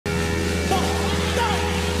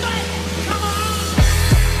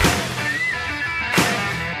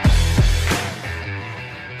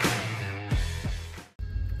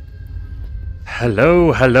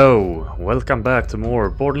Hello, hello! Welcome back to more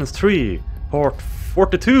Borderlands 3, part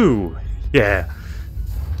 42! Yeah!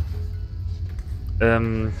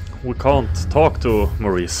 We can't talk to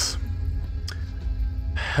Maurice.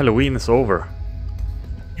 Halloween is over.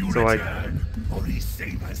 You So return. Maurice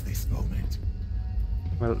save us this moment.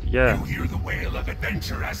 Well, yeah. You hear the wail of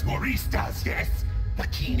adventure as Maurice does, yes? The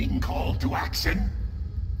keening call to action?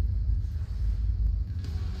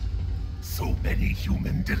 So many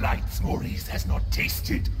human delights Maurice has not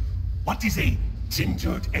tasted. What is a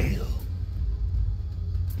gingered ale?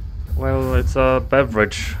 Well, it's a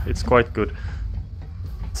beverage. It's quite good.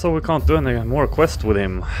 So we can't do any more quests with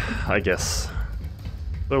him, I guess.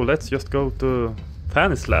 So let's just go to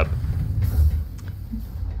Fanny's lab.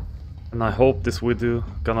 And I hope this video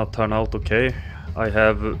gonna turn out okay. I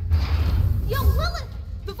have... Yo, Lilith!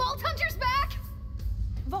 The Vault Hunter's back!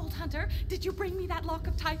 Vault Hunter, did you bring me that lock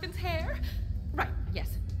of Typhon's hair? Right, yes.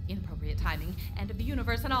 Inappropriate timing. End of the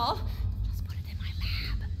universe and all. Just put it in my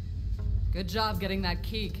lab. Good job getting that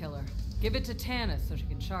key, Killer. Give it to Tannis so she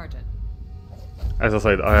can charge it. As I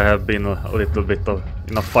said, I have been a little bit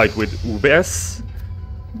in a fight with UBS.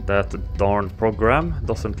 That darn program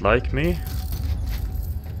doesn't like me.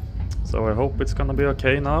 So I hope it's gonna be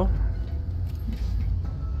okay now.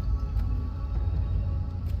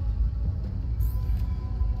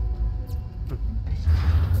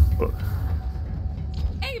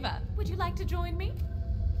 Ava, would you like to join me?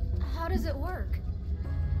 How does it work?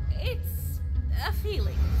 It's a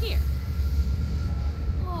feeling. Here.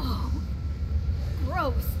 Oh,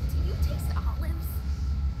 gross. Do you taste olives?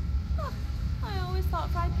 Huh, I always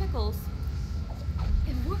thought fried pickles.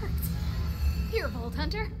 It worked. Here, Vault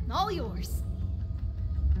Hunter, all yours.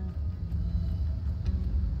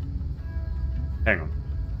 Hang on.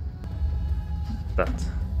 That.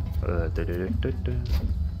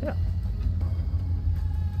 Yeah.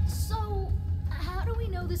 So, how do we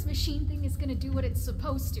know this machine thing is gonna do what it's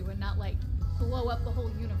supposed to and not, like, blow up the whole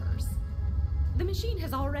universe? The machine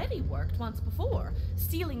has already worked once before,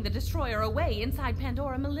 stealing the destroyer away inside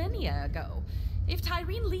Pandora millennia ago. If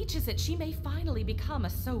Tyreen leeches it, she may finally become a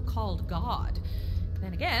so-called god.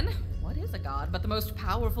 Then again, what is a god but the most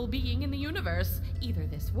powerful being in the universe? Either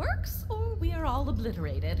this works, or we are all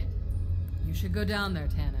obliterated. You should go down there,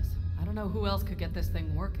 Tannis. I don't know who else could get this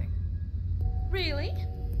thing working. Really?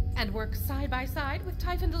 And work side by side with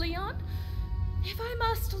Typhon de Leon? If I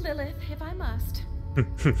must, Lilith, if I must.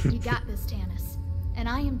 You got this, Tannis. And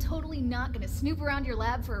I am totally not gonna snoop around your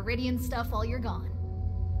lab for Iridian stuff while you're gone.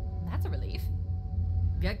 That's a relief.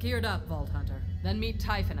 Get geared up, Vault Hunter. Then meet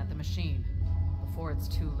Typhon at the machine. Before it's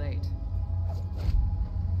too late.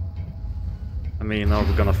 I mean, are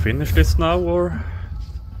we gonna finish this now, or...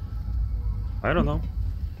 I don't know.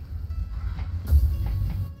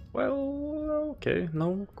 Well, okay,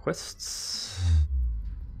 no quests.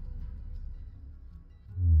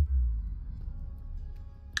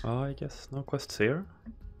 I guess no quests here.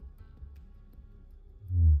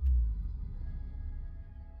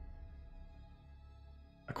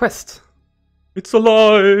 A quest! It's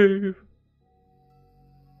alive!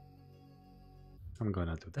 I'm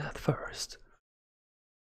gonna do that first.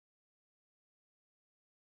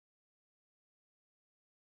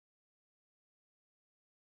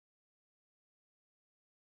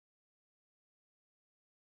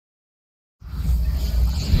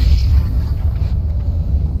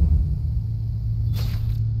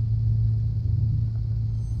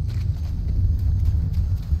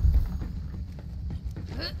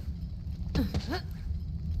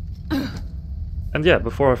 And yeah,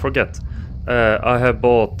 before I forget, I have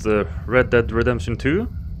bought Red Dead Redemption 2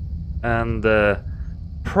 and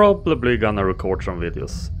probably gonna record some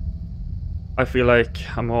videos. I feel like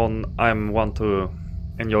I'm one to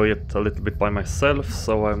enjoy it a little bit by myself,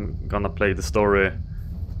 so I'm gonna play the story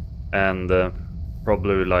and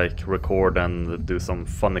probably like record and do some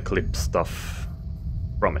funny clip stuff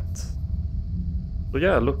from it. So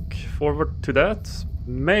yeah, look forward to that.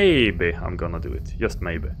 Maybe I'm gonna do it, just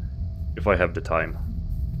maybe. If I have the time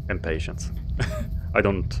and patience. I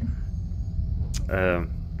don't...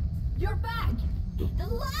 You're back!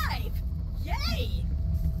 Alive! Yay!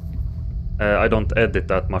 I don't edit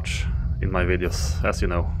that much in my videos, as you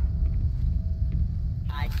know.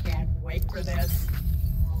 I can't wait for this.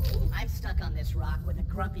 I'm stuck on this rock with a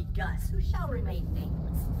grumpy Gus who shall remain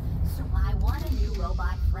nameless. So I want a new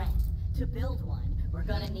robot friend. To build one, we're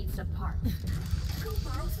gonna need some parts. Go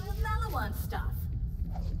borrow some of Malawan's stuff.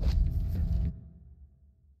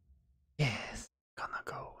 Yes, gonna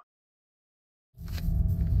go.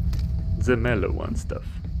 The mellow one stuff.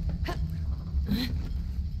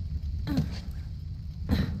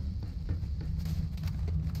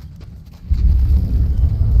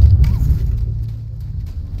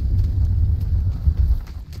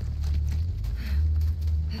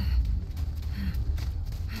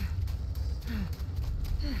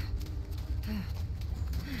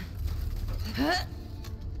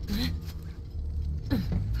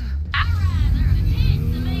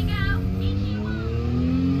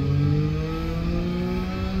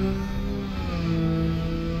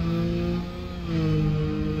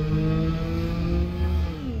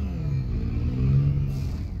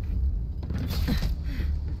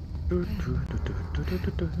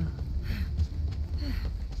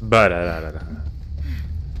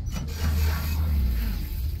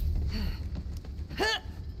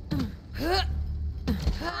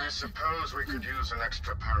 I suppose we could use an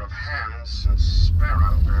extra pair of hands since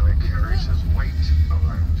Sparrow barely carries his weight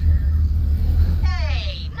around here.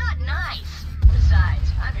 Hey, not nice.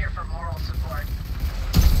 Besides, I'm here for moral support.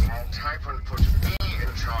 Well, Typhon put me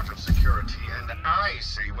in charge of security, and I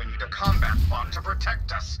say we need a combat bot to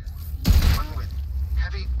protect us. One with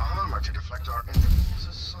heavy armor to deflect our enemy's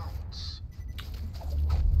assaults.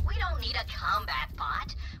 We don't need a combat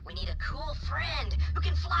bot. We need a cool friend who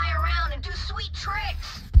can fly around and do sweet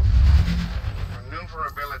tricks.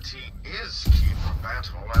 Maneuverability is key for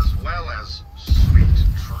battle, as well as sweet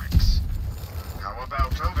tricks. How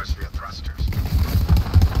about oversphere thrusters?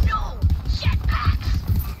 No! Jetpacks!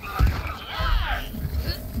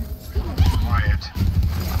 Quiet.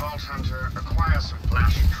 Vault Hunter, acquire some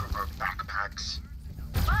Flash Trooper backpacks.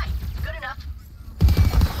 Fine. Good enough.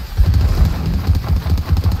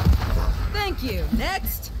 Thank you.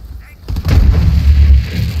 Next.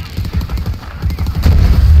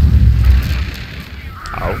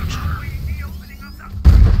 Ouch.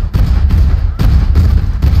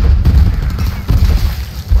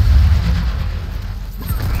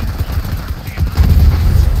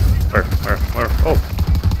 Where? Oh!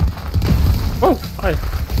 Oh, hi!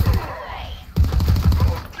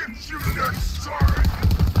 I'll get you next time!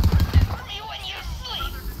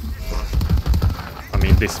 I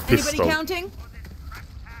mean, this pistol. Anybody counting?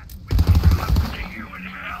 See you in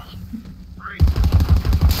hell.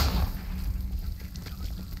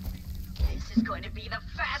 This is going to be the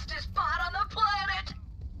fastest bot on the planet!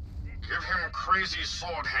 Give him crazy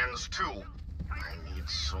sword hands, too. I need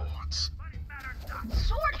swords.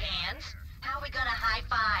 Sword hands? How are we gonna high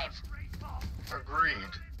five? Agreed.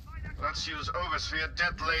 Let's use oversphere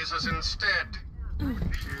death lasers instead.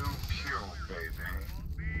 Pew pew, baby.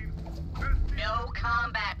 No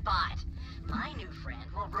combat bot. My new friend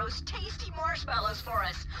will roast tasty marshmallows for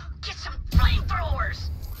us. Get some flamethrowers!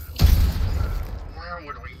 Where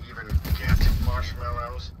would we even get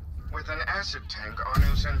marshmallows? With an acid tank, our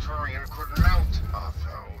new Centurion could melt off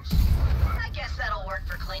those. I guess that'll work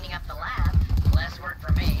for cleaning up the lab. Less work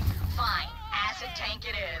for me. Fine. Acid tank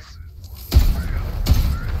it is.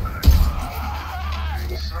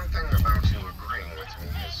 Something about you agreeing with me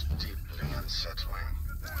is deeply unsettling.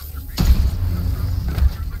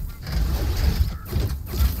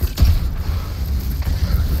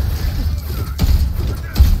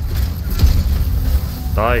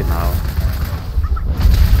 Die now.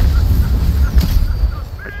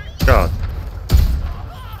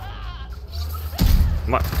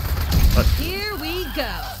 My God. Here we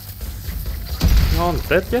go. You not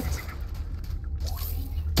dead yet?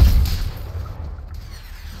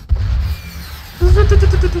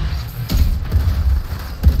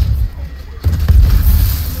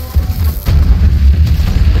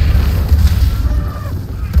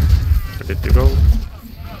 Where did you go?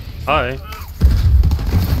 Hi.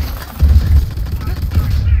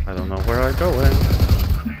 I don't know where I'm going.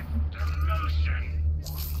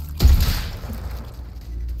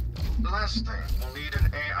 Last thing, we'll need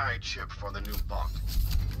an AI chip for the new bot.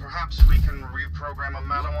 Perhaps we can reprogram a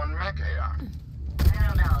Maliwan mech AI. I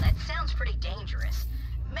don't know. That sounds pretty dangerous.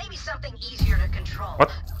 Maybe something easier to control.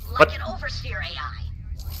 What? Like What? an oversphere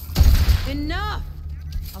AI. Enough!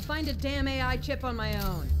 I'll find a damn AI chip on my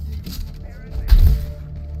own.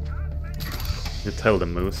 You tell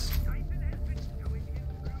them, Moose.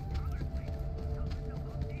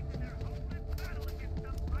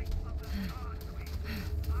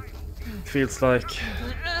 Feels like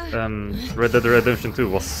Red Dead Redemption 2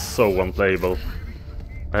 was so unplayable.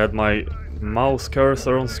 I had my mouse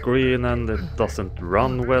cursor on screen and it doesn't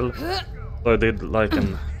run well. So I did like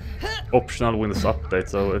an optional Windows update,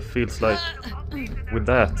 so it feels like with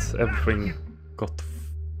that everything got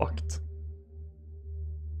fucked.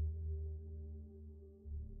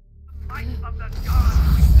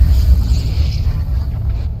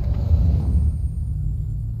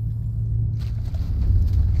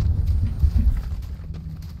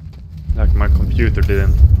 Like my computer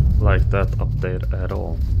didn't like that update at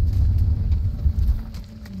all.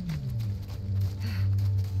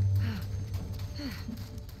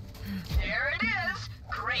 There it is.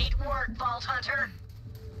 Great work, Vault Hunter.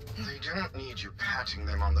 They don't need you patting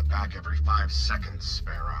them on the back every 5 seconds,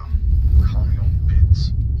 Sparrow. Calm your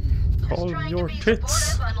bits. Call Just trying your to be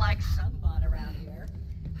tits. supportive, unlike some bot around here.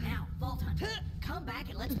 Now, Vault Hunter, come back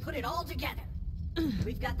and let's put it all together.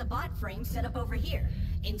 We've got the bot frame set up over here.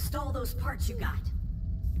 Install those parts you got.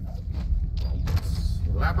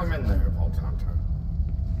 Slap them in there, Vault Hunter.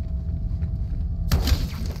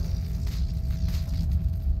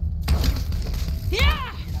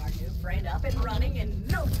 and running in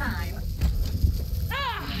no time.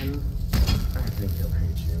 And I think he'll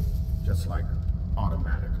hate you, just like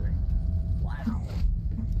automatically. Wow.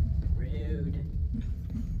 Rude.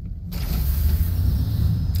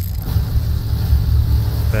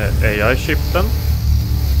 The AI shipped them.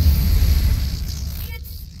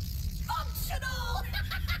 It's functional!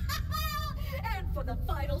 And for the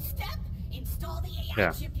final step, install the AI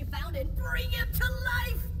Yeah. chip you found and bring him to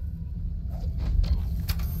life!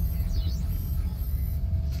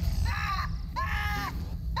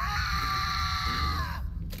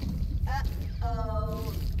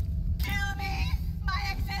 Uh-oh. Kill me! My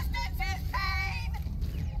existence is pain!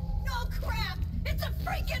 Oh crap! It's a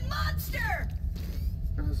freaking monster!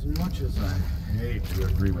 As much as I hate to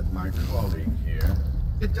agree with my colleague here,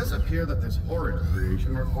 it does appear that this horrid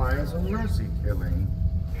creation requires a mercy killing.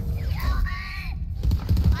 Kill me!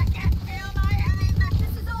 I can't feel my aim!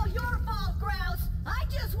 This is all your fault, Grouse! I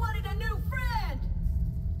just wanted a new friend!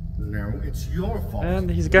 No, it's your fault. And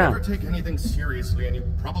he's You gone. never take anything seriously, and you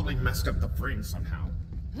probably messed up the brain somehow.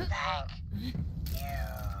 Well,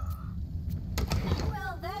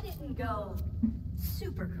 that didn't go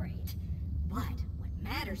super great. But what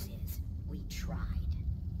matters is, we tried.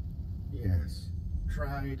 Yes,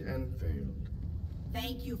 tried and failed.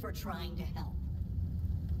 Thank you for trying to help.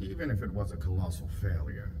 Even if it was a colossal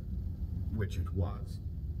failure, which it was.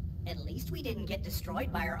 At least we didn't get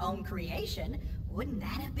destroyed by our own creation. Wouldn't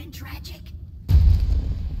that have been tragic?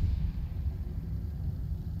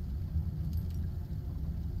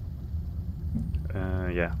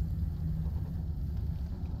 Yeah.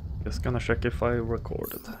 Just gonna check if I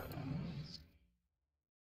recorded.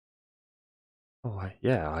 Oh,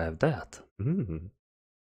 yeah, I have that.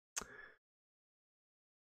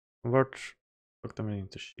 Convert them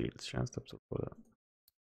into shields. Tjänsteabsorb på det.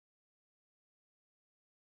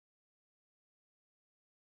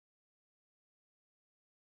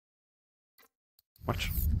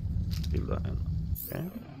 Watch. Skriv där in. Okay.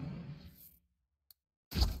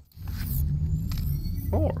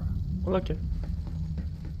 More. Well, okay.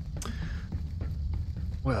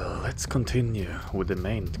 Well, let's continue with the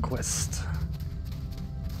main quest.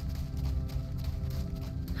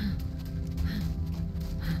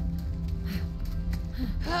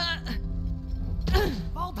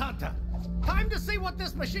 Vault Hunter, time to see what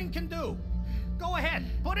this machine can do. Go ahead,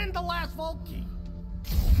 put in the last vault key.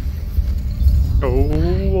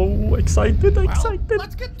 Oh, excited, excited. Well,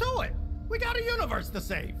 let's get to it. We got a universe to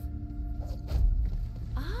save.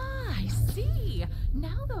 Ah, I see.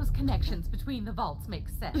 Now those connections between the vaults make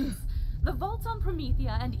sense. The vaults on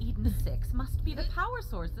Promethea and Eden 6 must be the power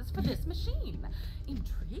sources for this machine.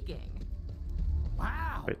 Intriguing.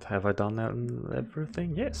 Wow. Wait, have I done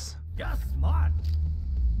everything? Yes. You're smart.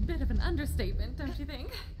 Bit of an understatement, don't you think?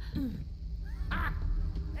 Ah,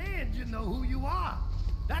 and you know who you are.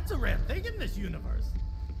 That's a rare thing in this universe.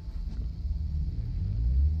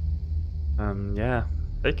 Yeah.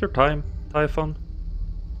 Take your time, Typhon.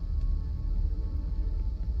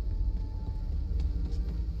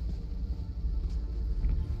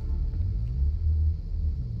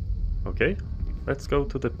 Okay, let's go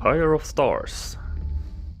to the Pyre of Stars.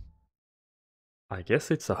 I guess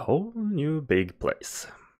it's a whole new big place.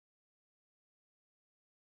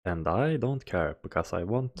 And I don't care, because I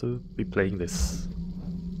want to be playing this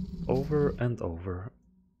over and over.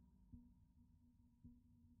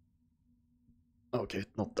 Okay,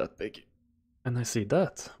 not that big. And I see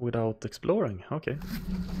that without exploring, okay.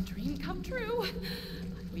 A dream come true.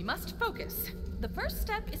 We must focus. The first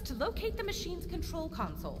step is to locate the machine's control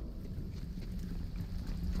console.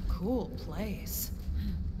 Cool place.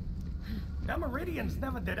 The Meridians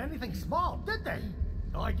never did anything small, did they?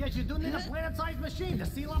 Oh, I guess you do need a planet-sized machine to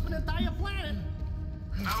seal up an entire planet.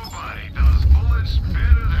 Nobody does bullets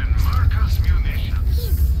better than Marcus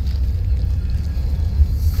Munitions.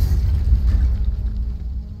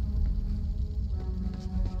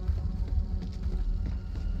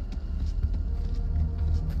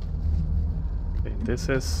 Okay, this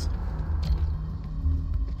is...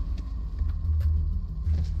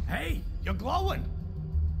 Hey, you're glowing.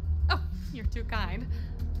 Oh, you're too kind.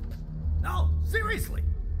 No, seriously.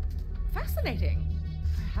 Fascinating.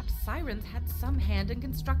 Perhaps Sirens had some hand in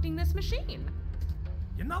constructing this machine.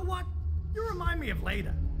 You know what? You remind me of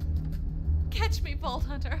Leda. Catch me, Vault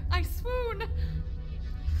Hunter. I swoon.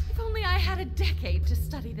 If only I had a decade to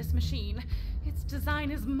study this machine. Its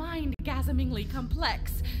design is mind-gasmingly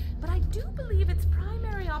complex, but I do believe its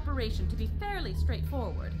primary operation to be fairly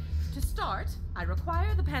straightforward. To start, I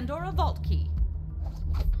require the Pandora Vault Key.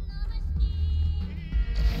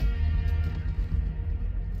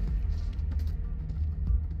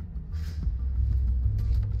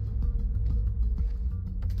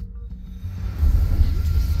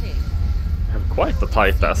 quite a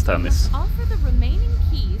tight ass tennis. Offer the remaining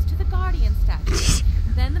keys to the Guardian statue.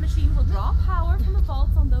 Then the machine will draw power from the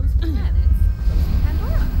vaults on those planets.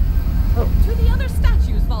 Pandora. Oh. To the other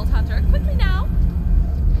statues, Vault Hunter. Quickly now.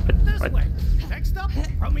 This way. Next up,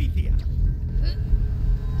 Promethea.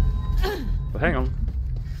 Oh, hang on.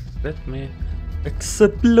 Let me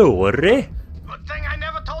explore. Good thing I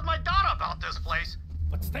never told my daughter about this place.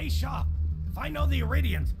 But stay sharp. If I know the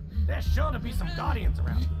Iridians, there's sure to be some Guardians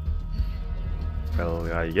around.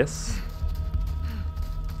 Well, yes.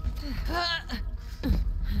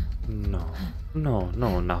 No,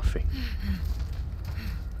 nothing.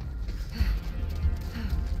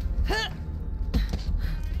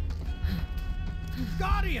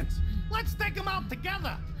 Guardians! Let's take them out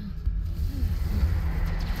together!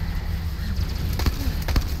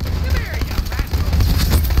 Come here, you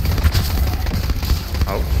bastard!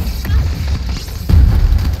 Ouch.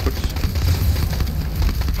 Oops.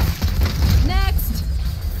 Next!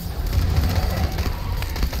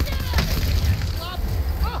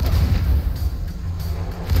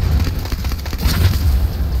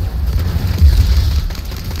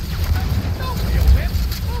 Don't be a whip!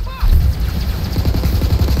 Move up!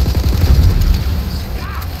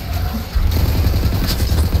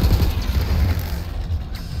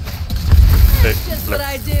 Okay, Just what I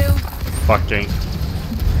let's do. fucking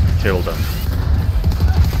kill them.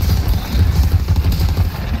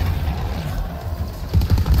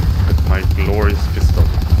 With my glorious pistol.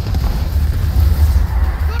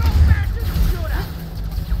 Good old-fashioned shootout!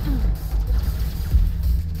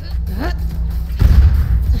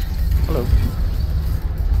 Hello.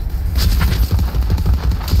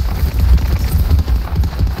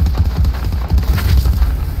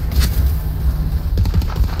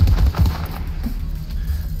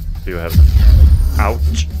 Do you have them?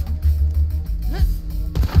 Ouch.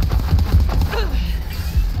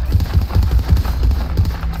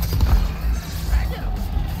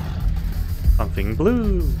 Something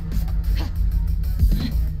blue.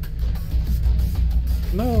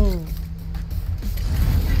 No.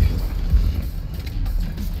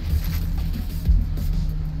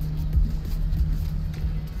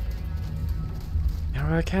 Here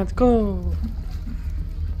I can't go.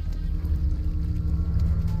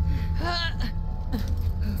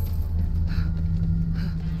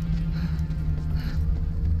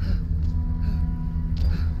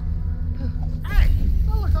 Hey!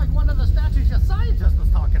 That looks like one of the statues your scientist was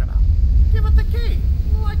talking about. Give it the key,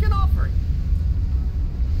 like an offering.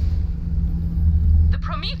 The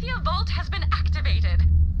Promethea Vault has been activated.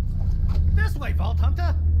 This way, Vault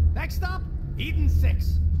Hunter. Next stop, Eden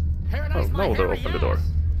 6. Paradise Oh, might no, they're hairy open the door.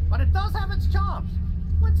 ass, but it does have its charms.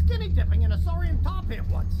 Went skinny dipping in a saurian tar pit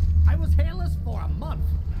once. I was hairless for a month.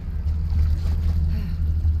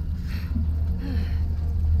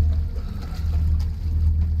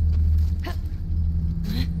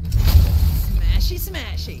 Smashy,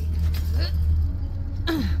 smashy.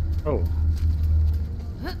 Oh.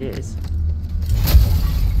 Yes.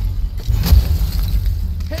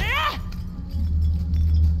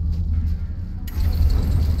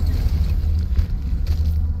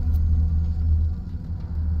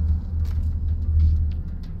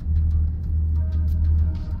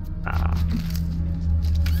 Ah.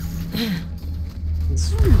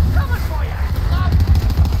 Coming for you!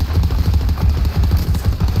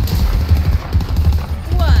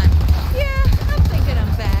 What? Yeah, I'm thinking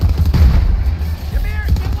I'm back. Come here,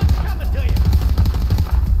 get what's coming to you.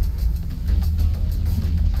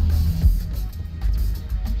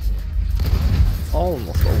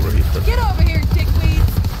 Almost overheated. Get over here,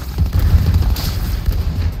 dickweeds.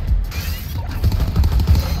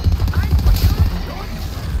 I'm for you, don't you?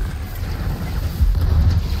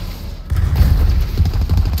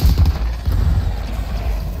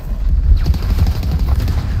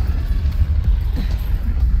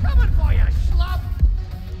 Coming for you, schlub!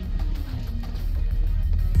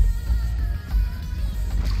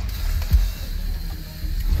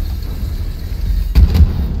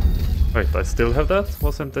 Wait, I still have that?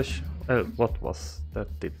 Wasn't the what was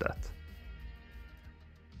that did that?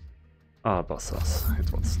 Ah, buzzers.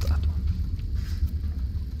 It was that one.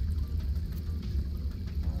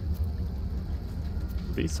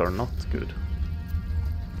 These are not good.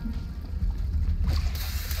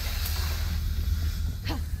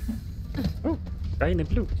 Oh, shiny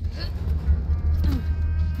blue.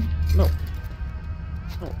 No.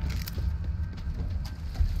 No.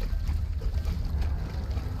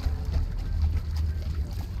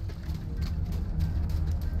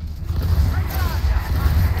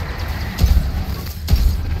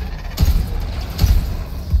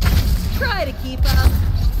 Try to keep up.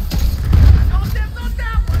 Don't dip, don't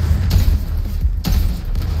dabble!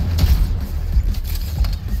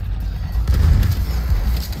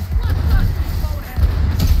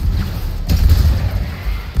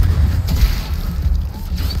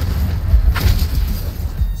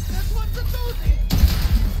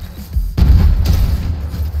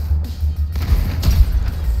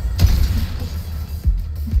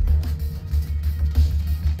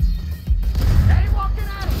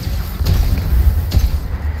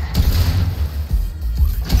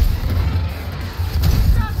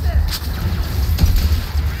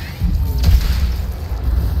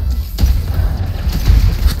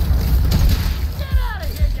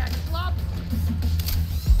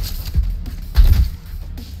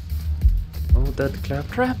 dead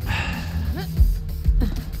claptrap.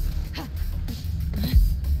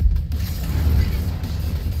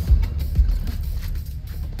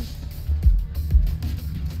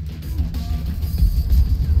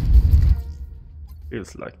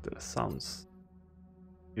 Feels like the sounds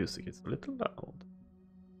music is a little loud.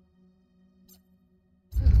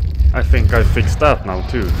 I think I fixed that now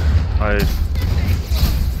too. I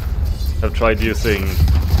have tried using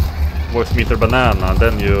voice meter banana and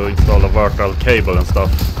then you install a virtual cable and stuff.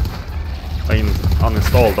 I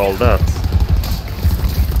uninstalled all that.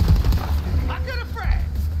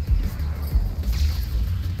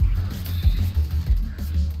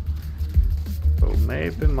 So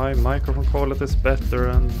maybe my microphone quality is better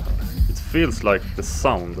and it feels like the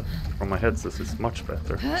sound from my headset is much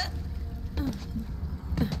better.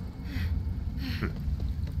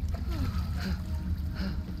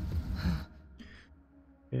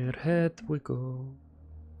 Where head we go?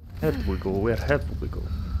 Head we go, where head we go?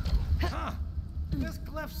 Huh. This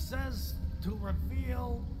glyph says to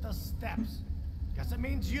reveal the steps. Guess it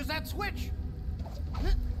means use that switch.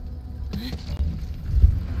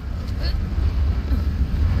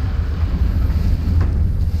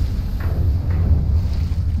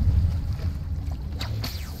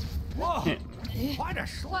 Whoa! Quite a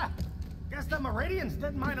schlep. Guess the Meridians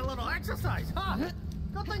didn't mind a little exercise, huh?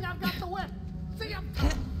 Good thing I've got the whip. See ya!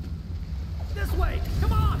 This way!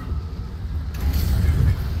 Come on!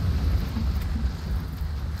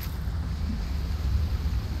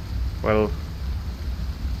 Well,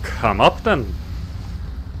 come up then,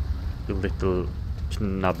 you little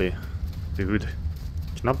knubby dude.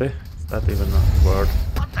 Knubby? Is that even a word?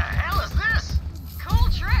 What the hell is this? Cool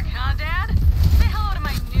trick, huh, Dad? Say hello to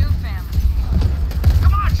my new family.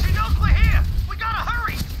 Come on, she knows we're here! We gotta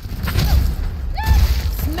hurry!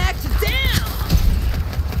 Smacked down!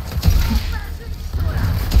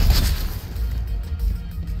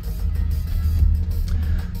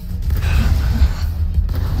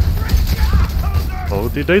 How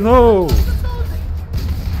did they know?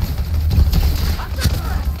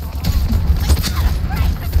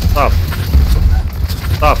 Stop.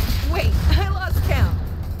 Stop. Wait, I lost count.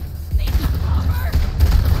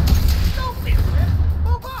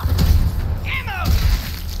 Move up! Ammo!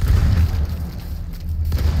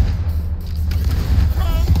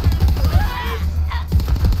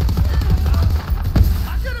 I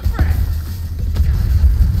got a friend!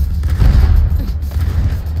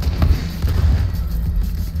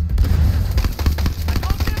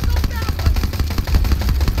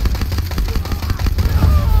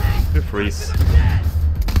 You freeze.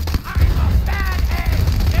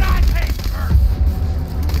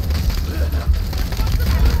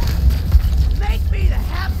 Make me the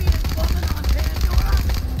happiest woman on Pandora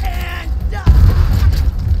and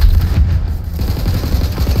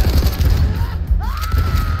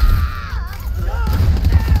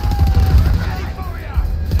ready for ya!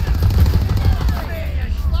 Come here, you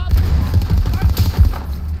schlub!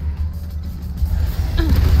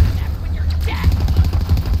 That's when you're dead!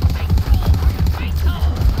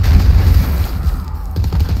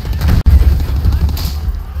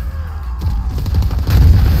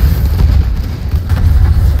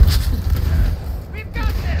 We've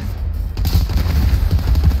got this!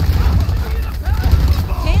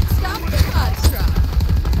 Can't stop the construct.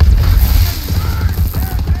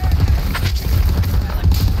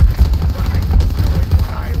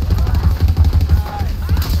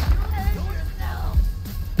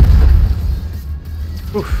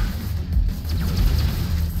 Oof.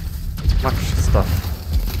 Much stuff.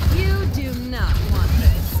 You do not want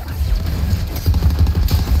this.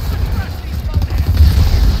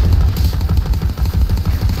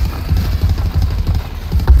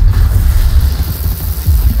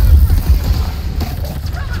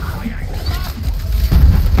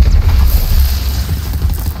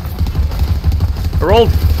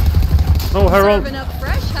 Harold! No, Harold! Serving up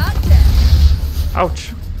fresh hot tech.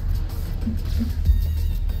 Ouch!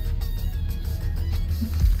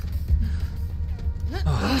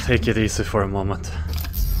 Take it easy for a moment.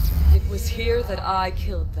 It was here that I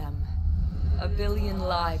killed them. 1 billion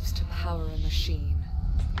lives to power a machine.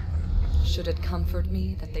 Should it comfort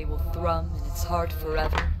me that they will thrum in its heart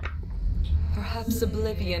forever? Perhaps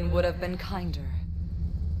oblivion would have been kinder.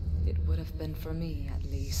 It would have been for me, at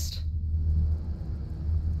least.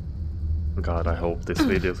 God, I hope this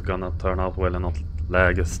video is gonna turn out well and not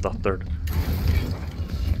lag as stuttered.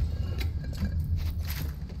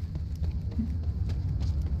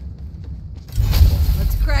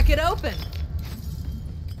 Let's crack it open.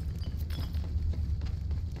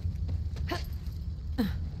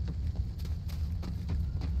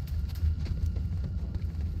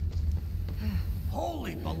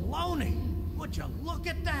 Would you look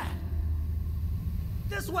at that?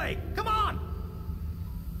 This way! Come on!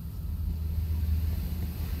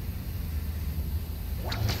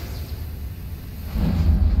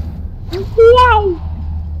 Wow!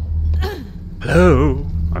 Hello,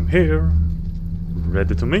 I'm here.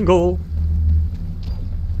 Ready to mingle.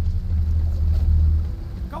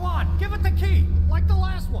 Go on, give it the key, like the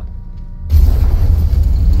last one.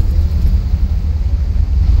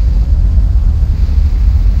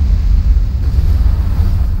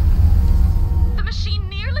 The machine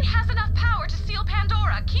nearly has enough power to seal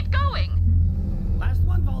Pandora. Keep going. Last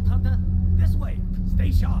one, Vault Hunter. This way.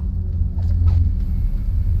 Stay sharp.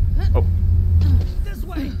 Oh. This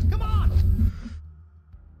way. Come on.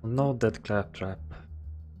 No dead claptrap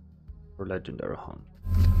for legendary hunt.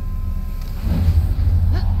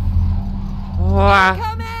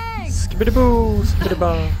 Coming! Skibbity boo, skibbity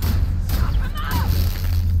ba.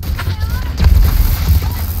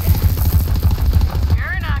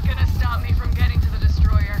 You're not gonna stop me from getting to the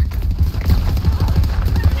destroyer.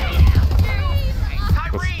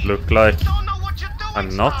 Does look like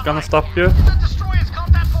I'm not gonna stop you. The destroyer's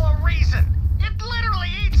called that for a reason. It literally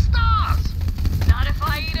eats stars. Not if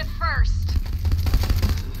I eat it first.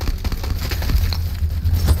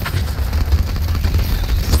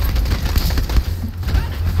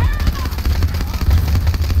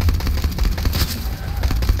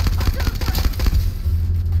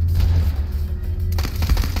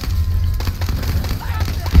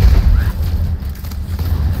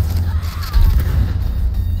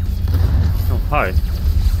 Oh, hi.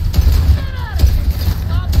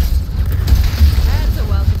 That's a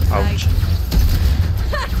welcome Ouch. sight.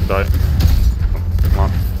 Die. Oh, come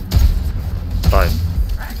on. Die.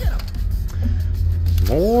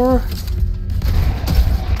 More.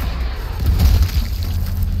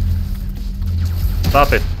 Stop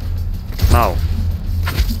it. Now.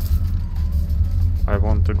 I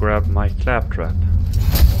want to grab my claptrap.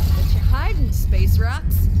 What you hiding, Space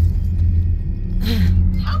Rocks?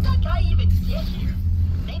 How'd that guy even get here?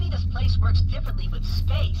 Maybe this place works differently with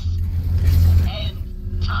space. And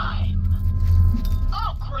time.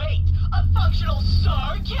 Oh great! A functional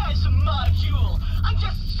sarcasm module! I'm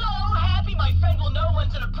just so happy my friend will know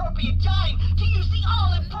when's an appropriate time to use the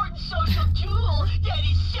all-important social tool that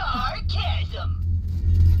is sarcasm!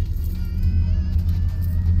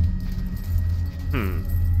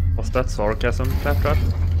 Was that sarcasm, claptrap?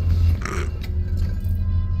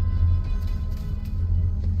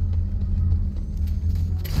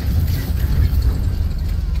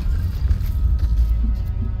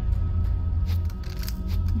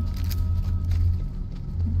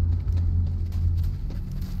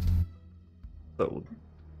 So,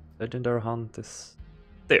 legendary hunt is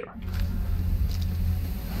there,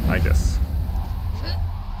 I guess.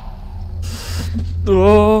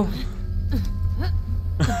 Oh.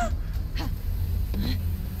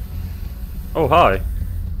 Oh, hi.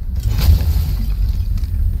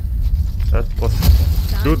 That was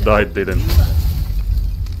good. I didn't.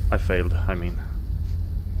 I failed, I mean.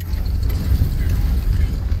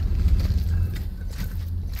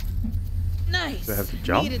 Nice. Do I have to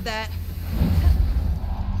jump? Needed that.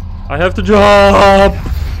 I have to jump!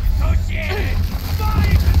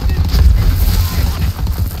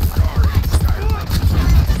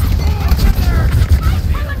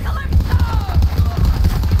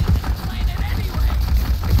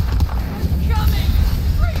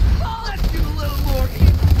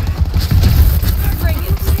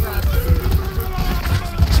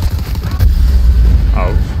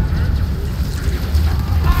 Ouch.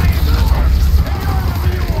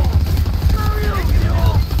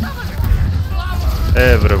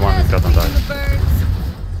 Everyone is gonna die.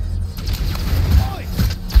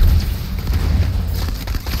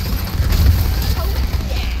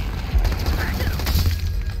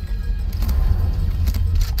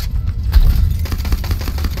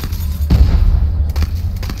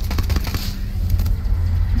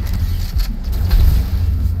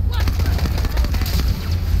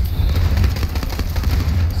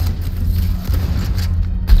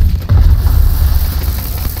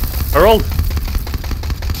 Harold!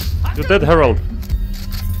 You dead, Harold!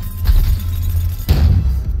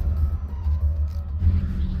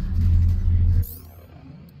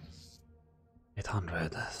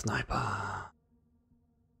 800 sniper.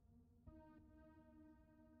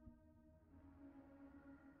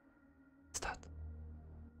 What's that?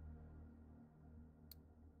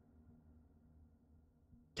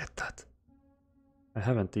 Get that. I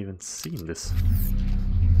haven't even seen this.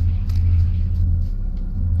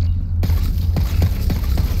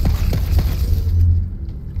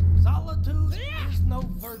 Solitude is no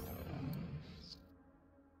virtue.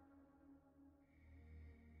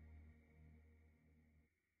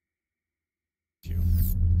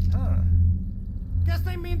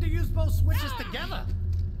 Guess they mean to use both switches together.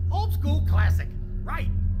 Old school classic. Right.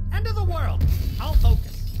 End of the world. I'll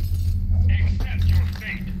focus. Accept your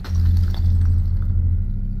fate.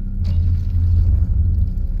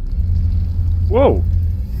 Whoa!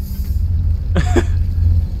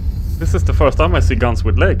 This is the first time I see guns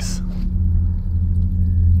with legs.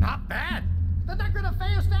 Not bad. The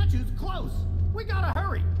Necrodefeo statue's close. We gotta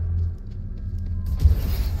hurry.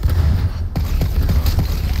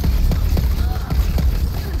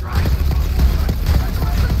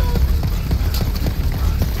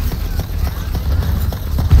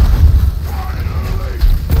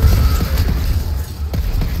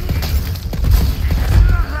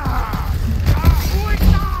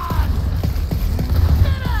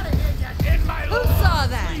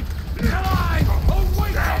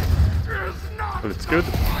 Well, it's good.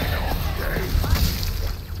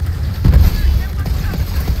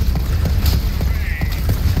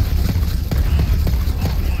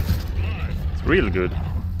 It's real good.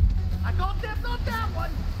 I got dibs on that one.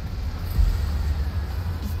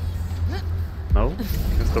 No?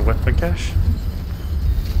 It's the weapon cache.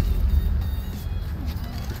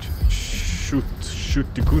 Shoot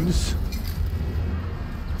the guns.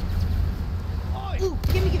 Ooh,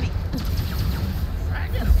 gimme.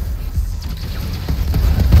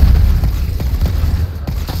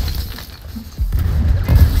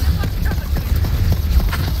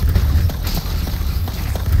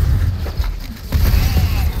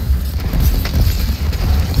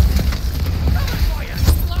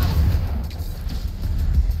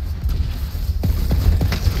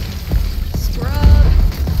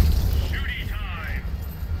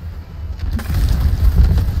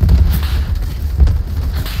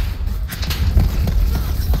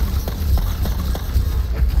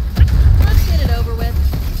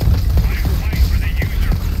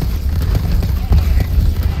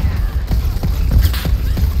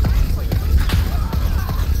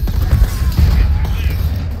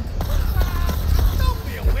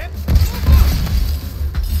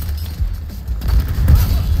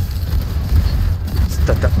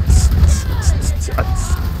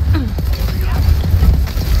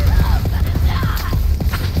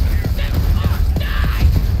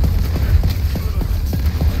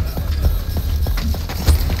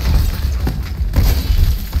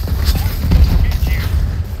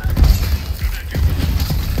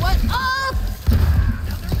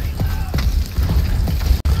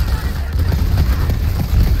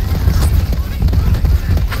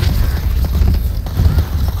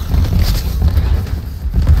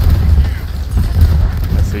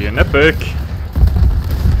 An epic.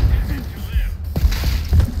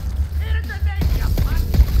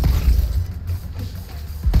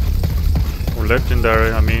 Or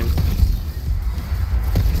legendary, I mean.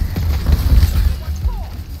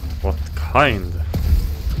 What kind?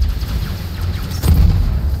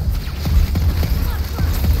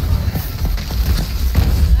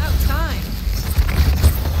 About time.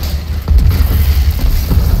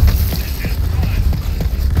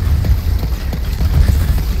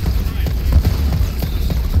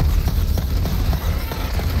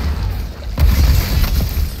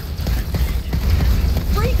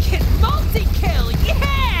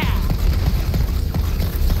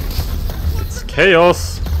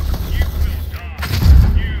 Chaos!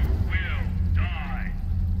 You will die.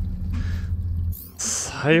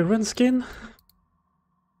 Siren skin?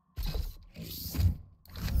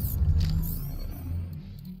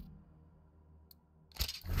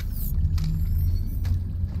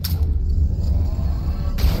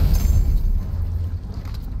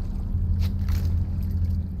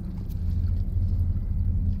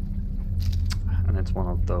 And it's one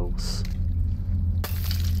of those.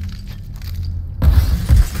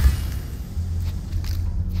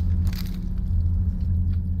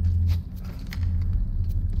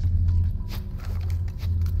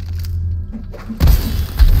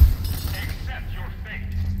 Accept your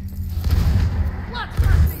fate.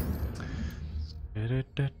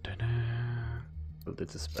 Well,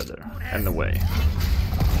 this is better. And away.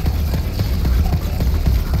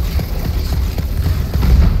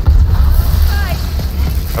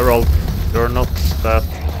 Harold, you're not that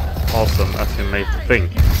awesome as you may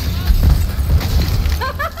think.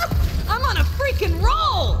 I'm on a freaking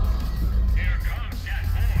roll! Here comes that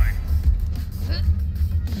boy.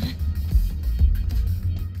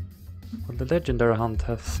 Well, the legendary hunt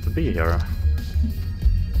has to be here.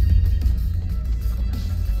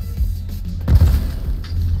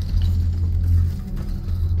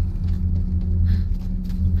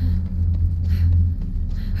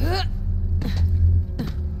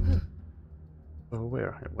 Oh,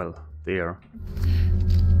 where? Well, there.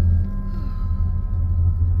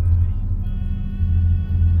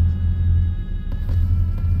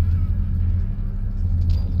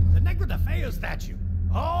 Freya statue.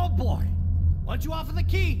 Oh boy. Once you offer the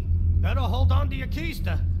key, better hold on to your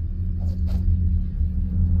keister.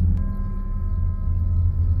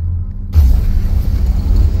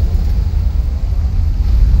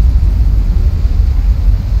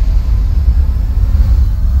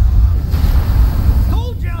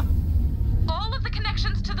 Told ya! All of the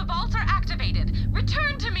connections to the vault are activated.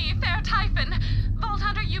 Return to me, fair Typhon. Vault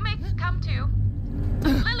Hunter, you may come too.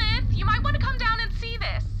 Lilith, you might want to come down and see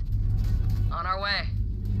this. On our way.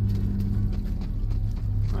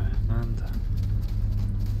 And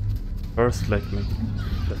first, let me.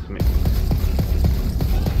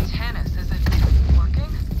 Tannis, is it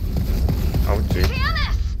working? Oh, gee.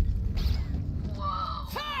 Tannis! Whoa.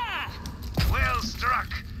 Well struck.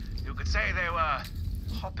 You could say they were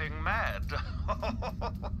hopping mad.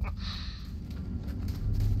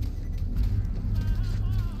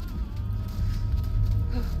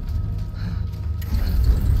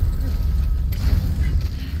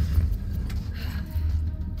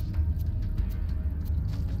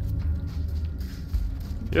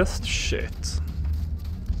 Just shit.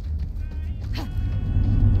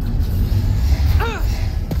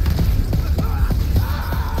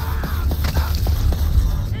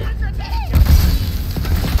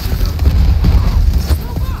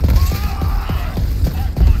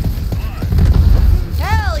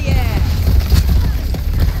 Hell yeah!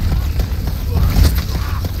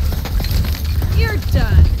 You're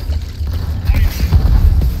done.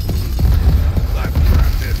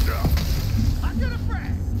 I'm gonna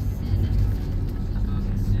frag.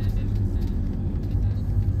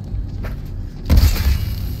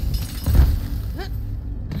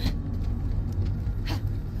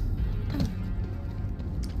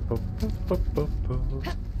 The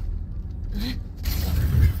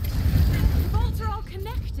vaults are all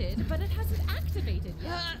connected, but it hasn't activated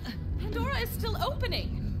yet. Pandora is still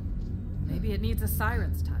opening. Maybe it needs a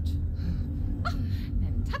siren's touch.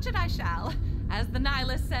 Then touch it I shall. As the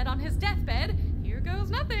nihilist said on his deathbed, here goes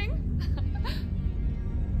nothing.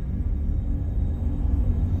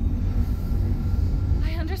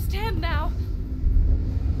 I understand now.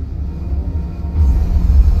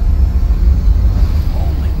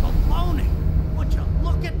 Holy baloney! Would you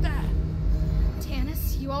look at that?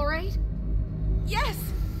 Tannis, you alright? Yes!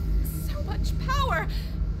 So much power!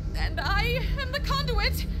 And I am the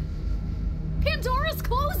conduit! Pandora's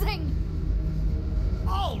closing!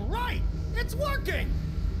 All right! It's working!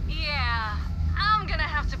 Yeah, I'm gonna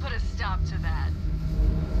have to put a stop to that.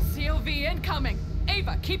 COV incoming!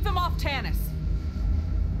 Ava, keep them off Tannis!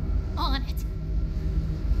 On it.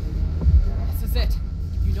 This is it.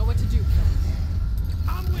 You know what to do, Killer.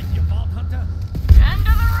 I'm with you, Vault Hunter. End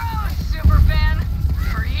of the road, superfan!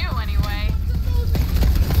 For you, anyway.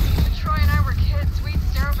 When Troy and I were kids, we'd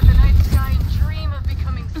stare up at the night sky and dream of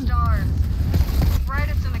becoming stars.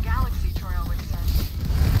 Brightest in the galaxy, Troy always said.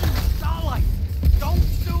 Starlight, don't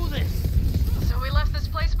do this! So we left this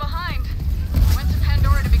place behind. Went to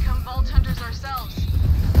Pandora to become Vault Hunters ourselves.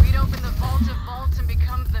 We'd open the Vault of Vaults and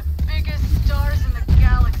become the biggest stars in the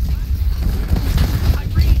galaxy.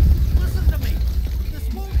 Irene, listen to me! This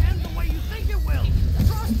won't end the way you think it will!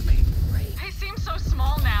 Trust me! They seem so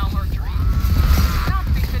small now, her dreams. Not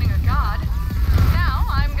befitting a god. Now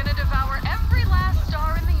I'm gonna devour every last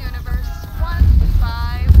star in the universe, one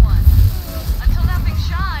by one. Until nothing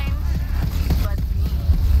shines but me.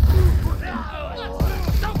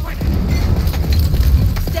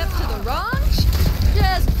 Step to the wrong?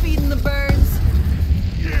 Just feeding the birds.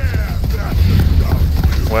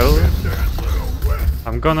 Well,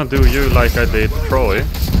 I'm gonna do you like I did Troy.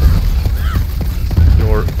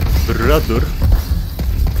 Your brother.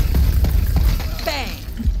 Bang.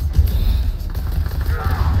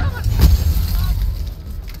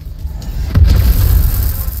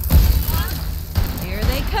 Here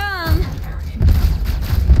they come.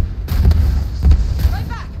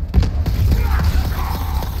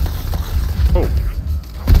 Oh.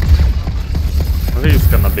 Well, he's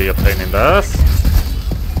gonna be a pain in the ass.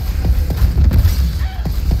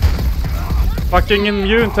 Fucking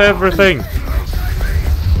immune to everything.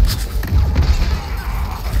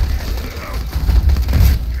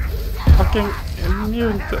 Fucking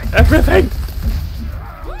immune to everything.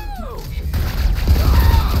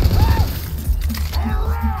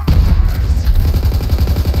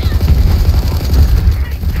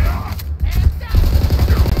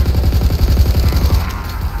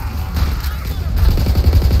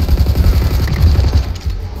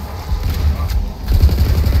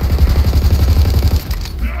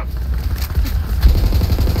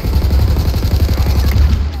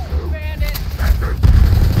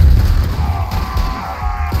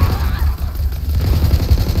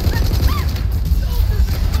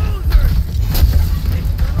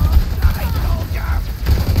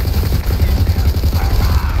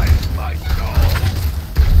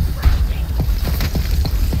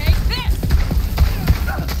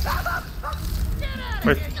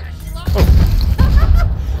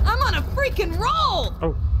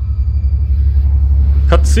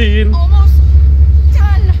 Cutscene! Almost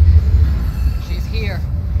done. She's here.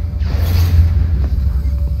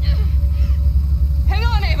 Hang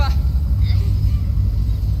on, Ava.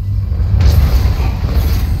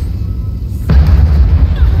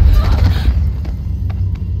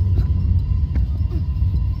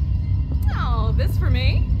 Oh, this for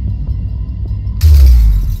me?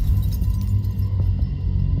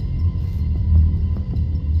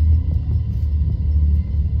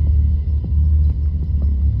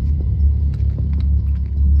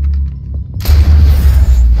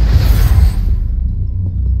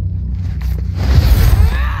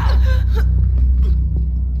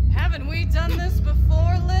 Haven't we done this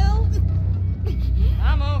before, Lil?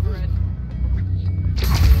 I'm over it.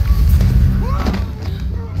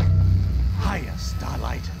 Hiya,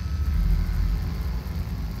 Starlight.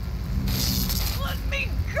 Let me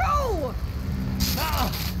go!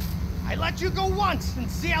 I let you go once, and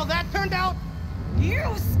see how that turned out?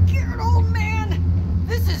 You scared old man!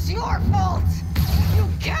 This is your fault! You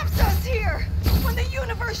kept us here when the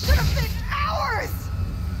universe should have been ours!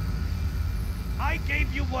 I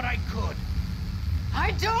gave you what I could.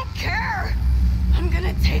 I don't care! I'm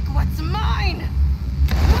gonna take what's mine!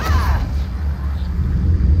 Ah!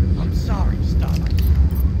 I'm sorry, Starlight.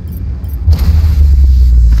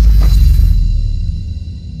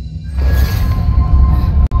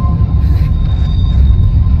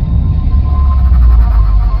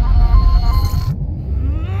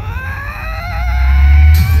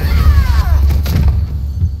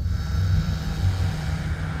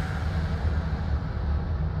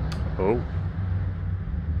 Oh.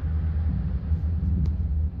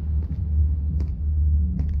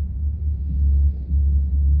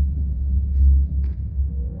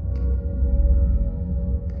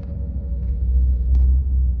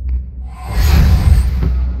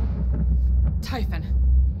 Typhon.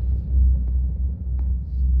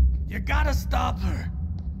 You gotta stop her.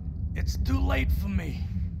 It's too late for me.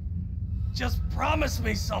 Just promise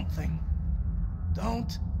me something.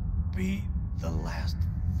 Don't be the last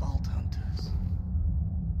Vault Hunters.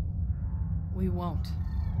 We won't.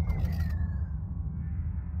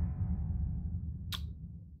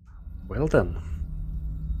 Well then.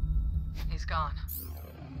 He's gone.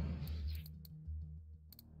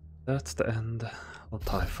 That's the end of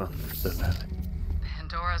Typhon the Living.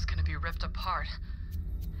 Pandora's gonna be ripped apart.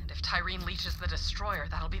 And if Tyreen leaches the Destroyer,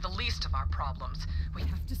 that'll be the least of our problems. We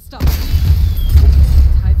have to stop.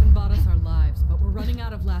 Typhon bought us our lives, but we're running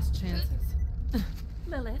out of last chances.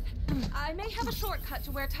 Lilith, I may have a shortcut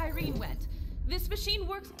to where Tyreen went. This machine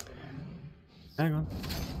works. Hang on.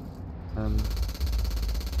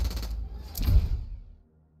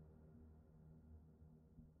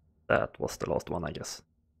 That was the last one, I guess.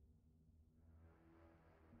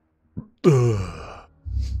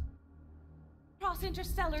 Cross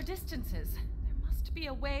interstellar distances. There must be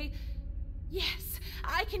a way. Yes,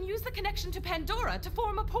 I can use the connection to Pandora to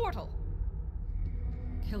form a portal.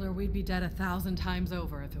 Killer, we'd be dead 1,000 times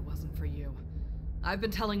over if it wasn't for you. I've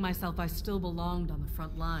been telling myself I still belonged on the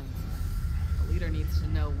front lines. The leader needs to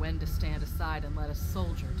know when to stand aside and let a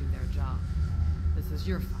soldier do their job. This is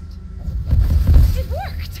your fight. It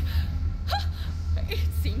worked! It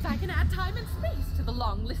seems I can add time and space to the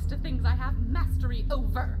long list of things I have mastery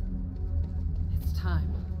over. It's time.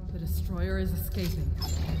 The Destroyer is escaping.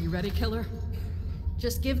 You ready, Killer?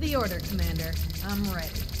 Just give the order, Commander. I'm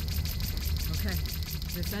ready. Okay.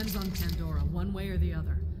 This ends on Pandora, one way or the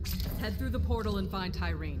other. Head through the portal and find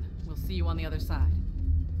Tyreen. We'll see you on the other side.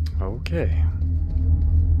 Okay.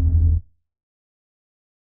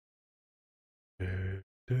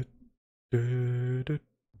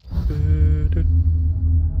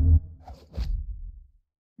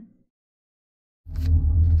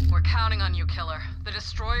 We're counting on you, Killer. The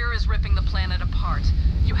Destroyer is ripping the planet apart.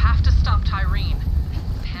 You have to stop Tyreen.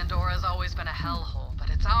 Pandora's always been a hellhole, but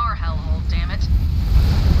it's our hellhole, damn it.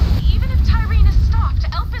 Even if Tyreen is stopped,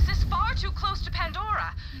 Elpis is far too close to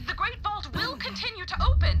Pandora. The Great Vault will continue to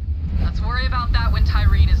open. Let's worry about that when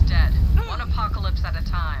Tyreen is dead. One apocalypse at a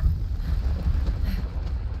time.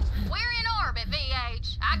 We're in orbit,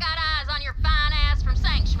 VH. I got eyes on your fine ass from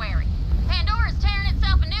Sanctuary. Pandora's tearing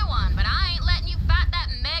itself a new one, but I ain't letting you fight that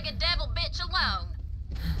mega devil bitch alone.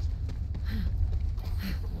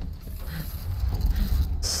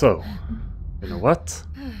 So, you know what?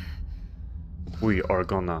 We are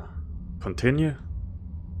gonna continue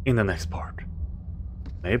in the next part.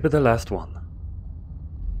 Maybe the last one.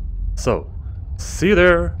 So, see you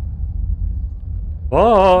there.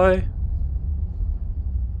 Bye!